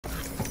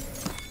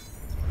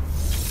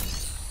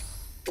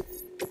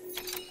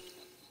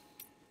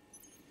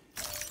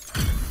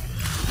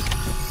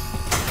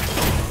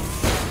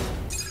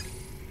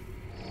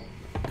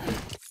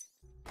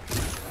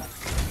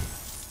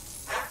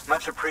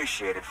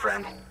appreciated,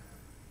 friend.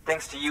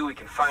 Thanks to you, we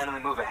can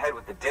finally move ahead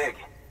with the dig.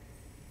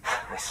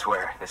 I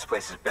swear, this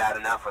place is bad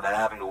enough without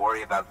having to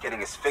worry about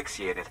getting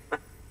asphyxiated.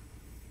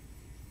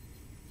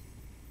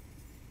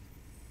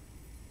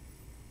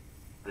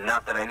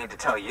 Not that I need to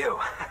tell you.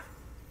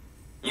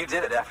 You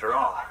did it after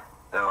all,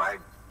 though I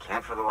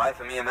can't for the life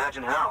of me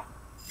imagine how.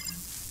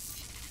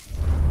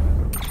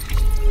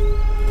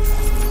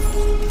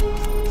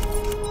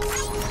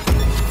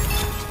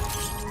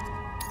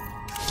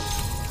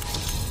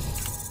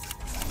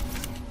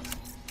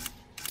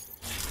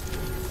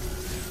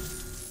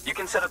 You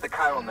can set up the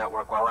chiral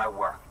network while I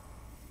work.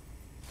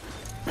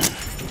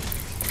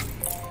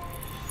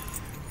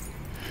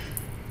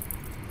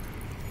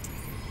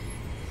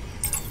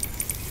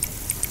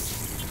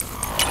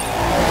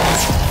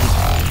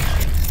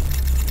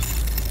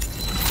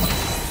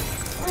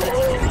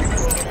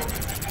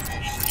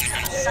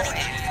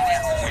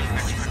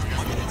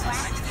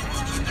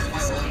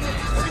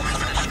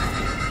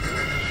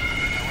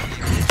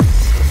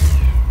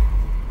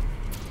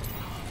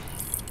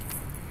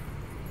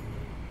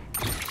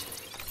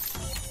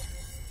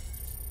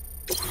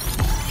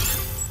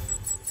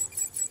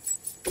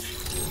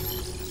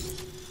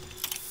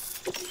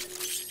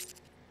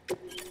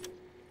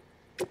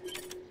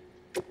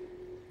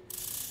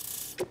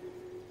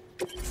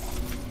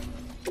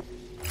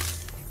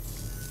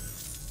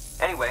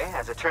 Anyway,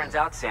 as it turns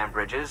out, Sam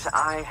Bridges,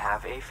 I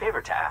have a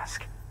favor to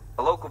ask.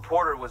 A local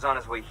porter was on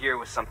his way here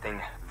with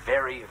something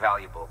very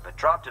valuable, but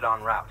dropped it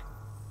en route.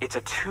 It's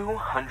a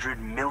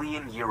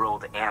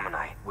 200-million-year-old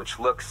ammonite, which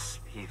looks,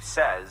 he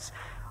says,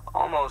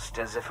 almost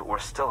as if it were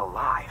still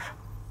alive.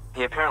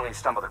 He apparently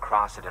stumbled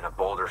across it in a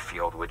boulder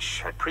field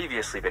which had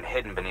previously been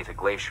hidden beneath a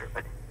glacier,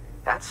 but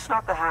that's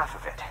not the half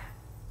of it.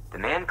 The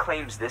man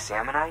claims this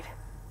ammonite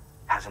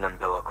has an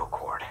umbilical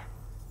cord.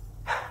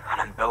 An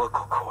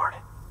umbilical cord.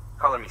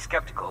 Color me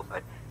skeptical,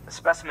 but the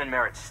specimen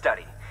merits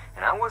study,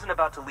 and I wasn't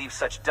about to leave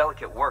such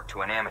delicate work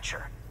to an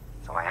amateur.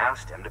 So I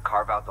asked him to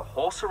carve out the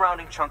whole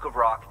surrounding chunk of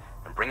rock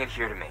and bring it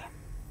here to me.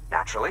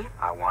 Naturally,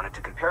 I wanted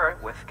to compare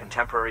it with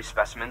contemporary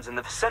specimens in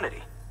the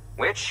vicinity,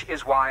 which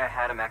is why I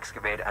had him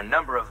excavate a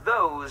number of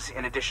those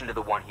in addition to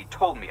the one he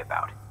told me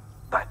about.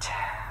 But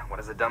what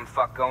does the dumb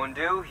fuck go and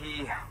do?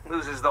 He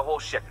loses the whole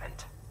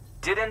shipment.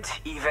 Didn't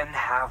even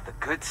have the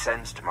good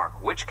sense to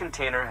mark which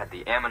container had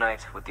the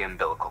ammonite with the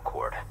umbilical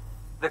cord.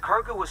 The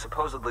cargo was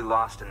supposedly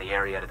lost in the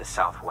area to the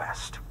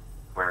southwest,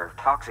 where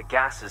toxic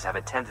gases have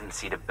a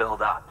tendency to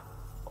build up.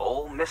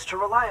 Old Mr.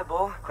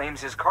 Reliable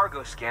claims his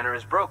cargo scanner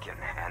is broken,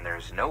 and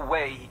there's no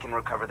way he can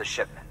recover the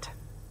shipment.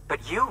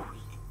 But you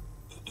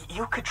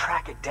could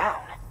track it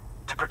down.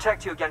 To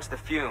protect you against the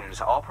fumes,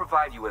 I'll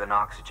provide you with an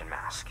oxygen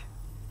mask.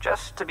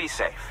 Just to be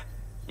safe.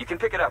 You can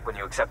pick it up when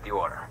you accept the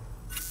order.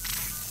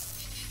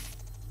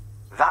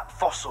 That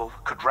fossil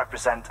could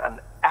represent an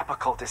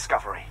epochal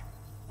discovery.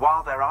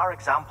 While there are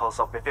examples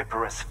of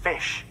viviparous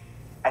fish,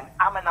 an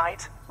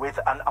ammonite with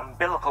an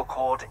umbilical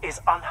cord is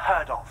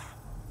unheard of.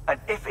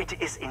 And if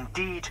it is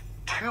indeed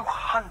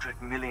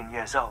 200 million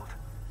years old,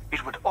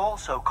 it would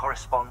also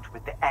correspond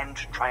with the end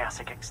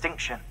Triassic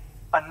extinction,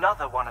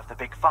 another one of the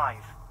big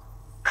five.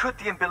 Could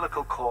the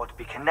umbilical cord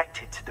be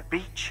connected to the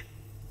beach?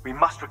 We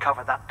must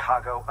recover that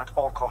cargo at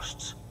all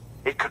costs.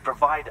 It could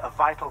provide a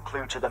vital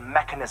clue to the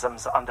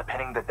mechanisms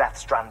underpinning the Death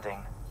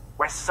Stranding.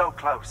 We're so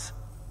close.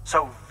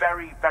 So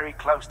very, very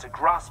close to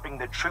grasping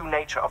the true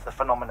nature of the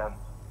phenomenon.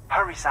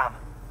 Hurry, Sam.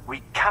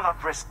 We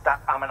cannot risk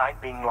that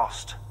ammonite being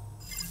lost.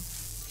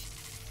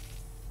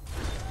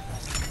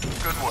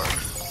 Good work.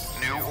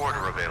 New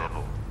order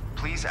available.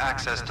 Please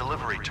access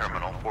delivery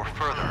terminal for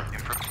further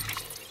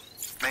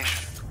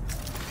information.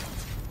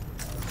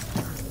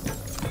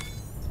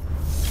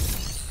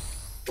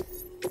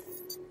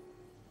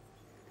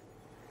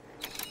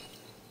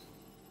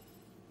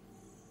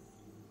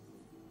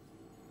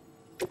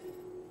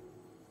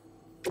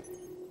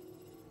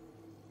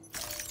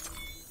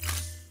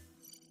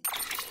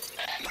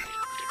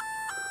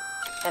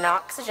 An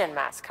oxygen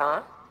mask,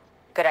 huh?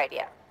 Good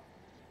idea.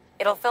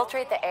 It'll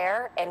filtrate the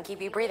air and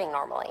keep you breathing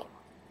normally.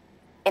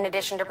 In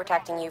addition to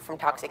protecting you from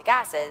toxic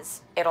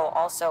gases, it'll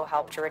also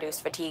help to reduce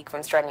fatigue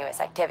from strenuous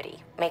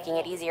activity, making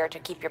it easier to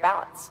keep your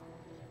balance.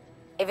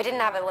 If it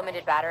didn't have a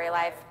limited battery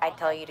life, I'd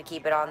tell you to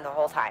keep it on the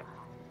whole time.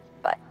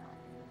 But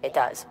it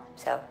does,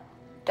 so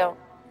don't.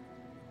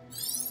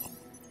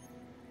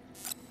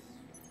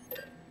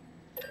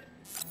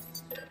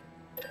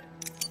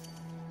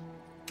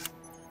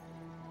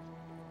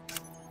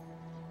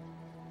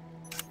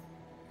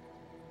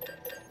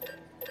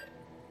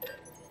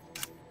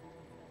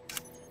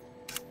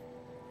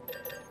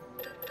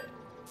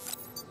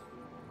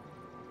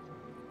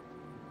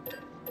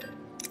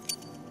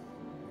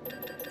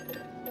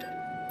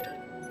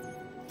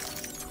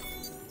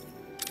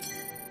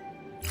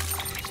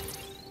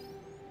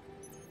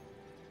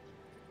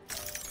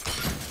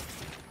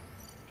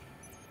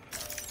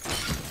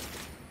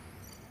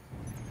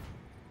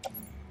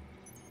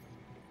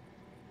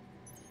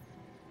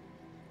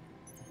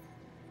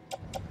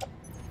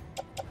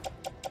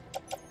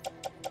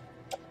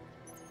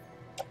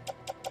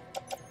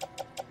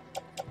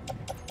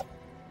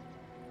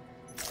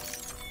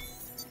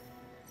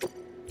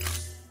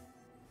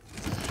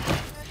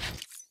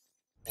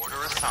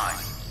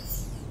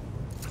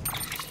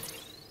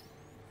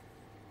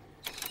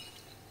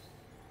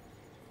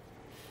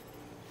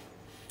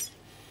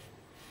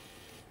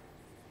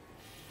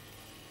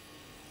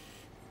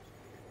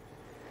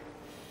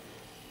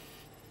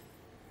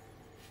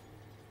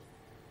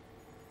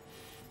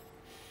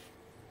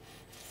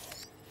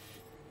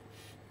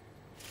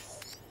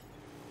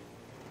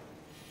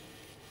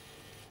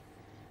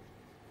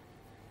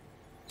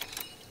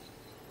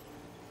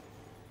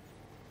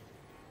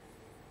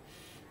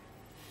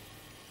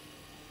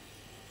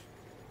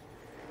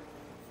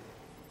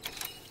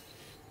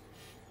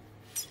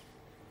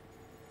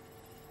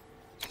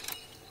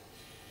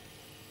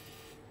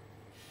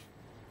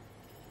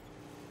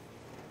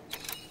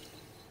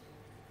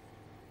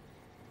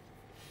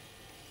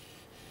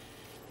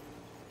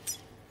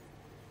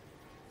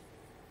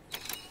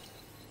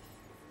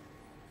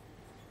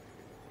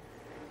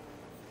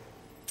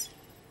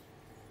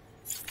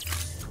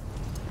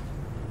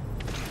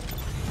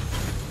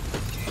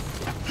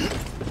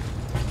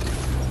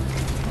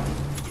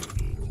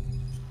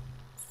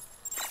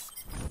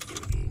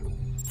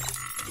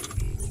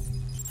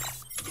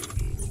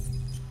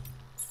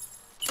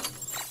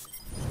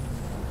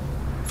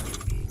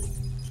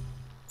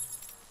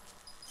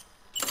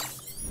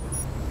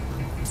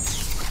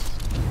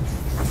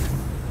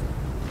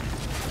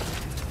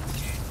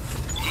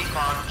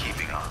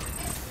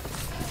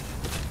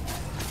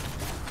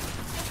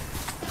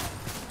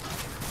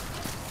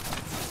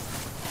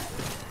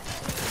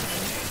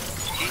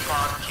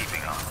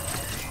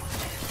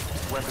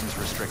 Weapons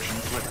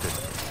restrictions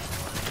lifted.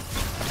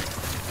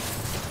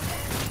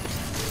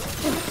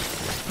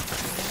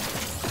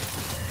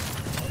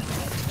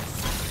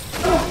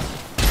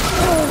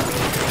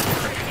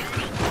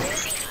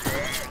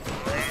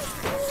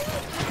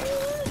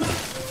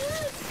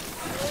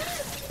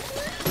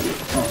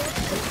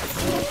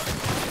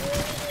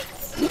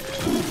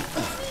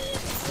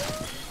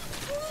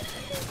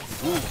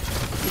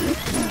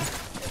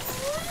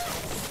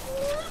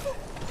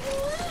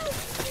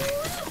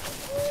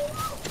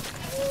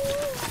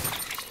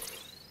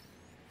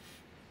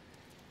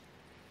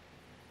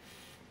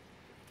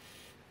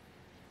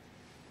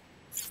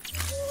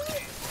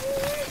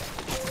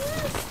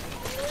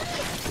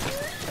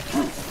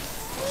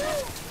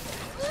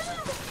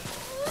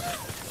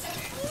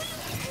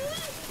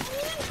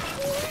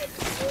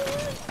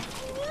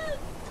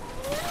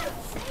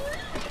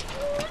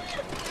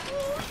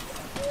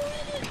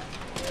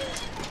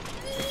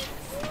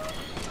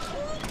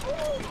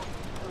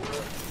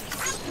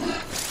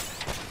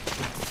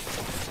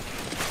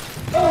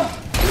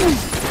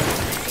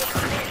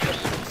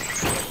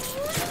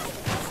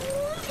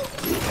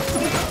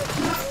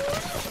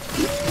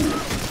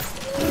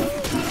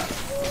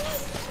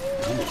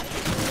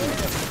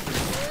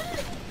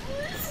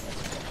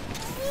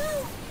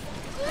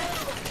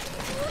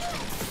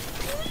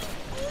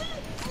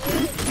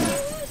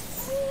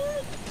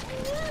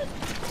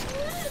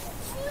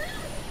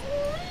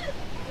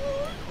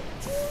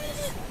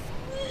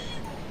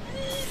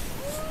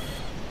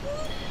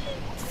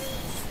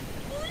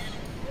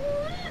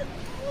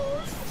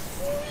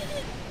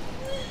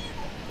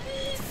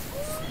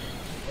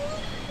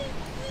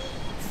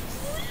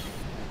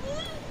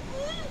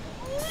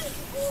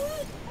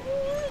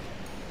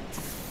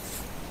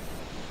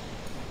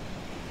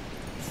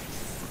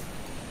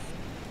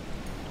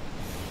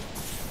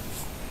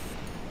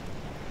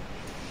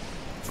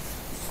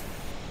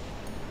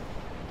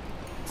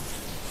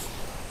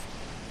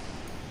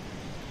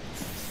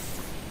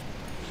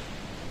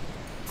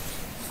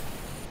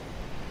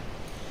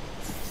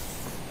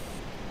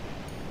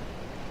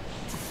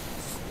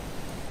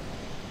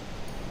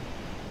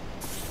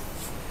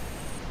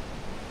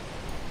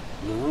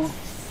 No?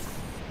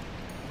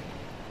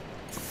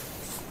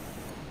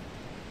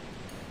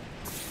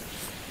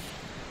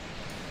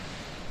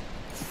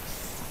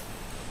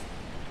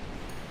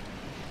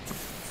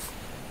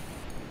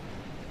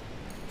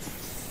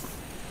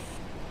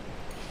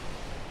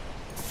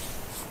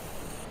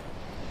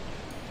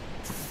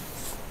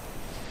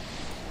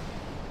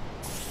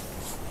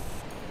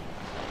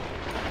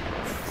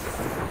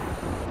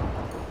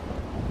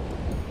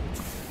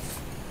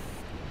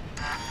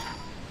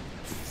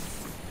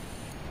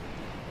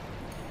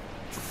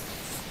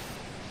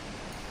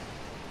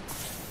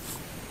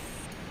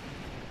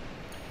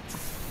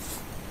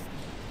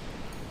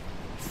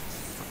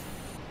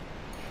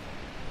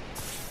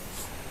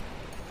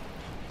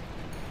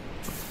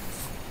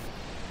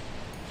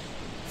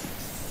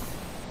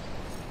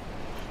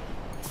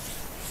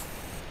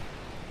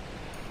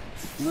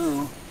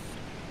 No.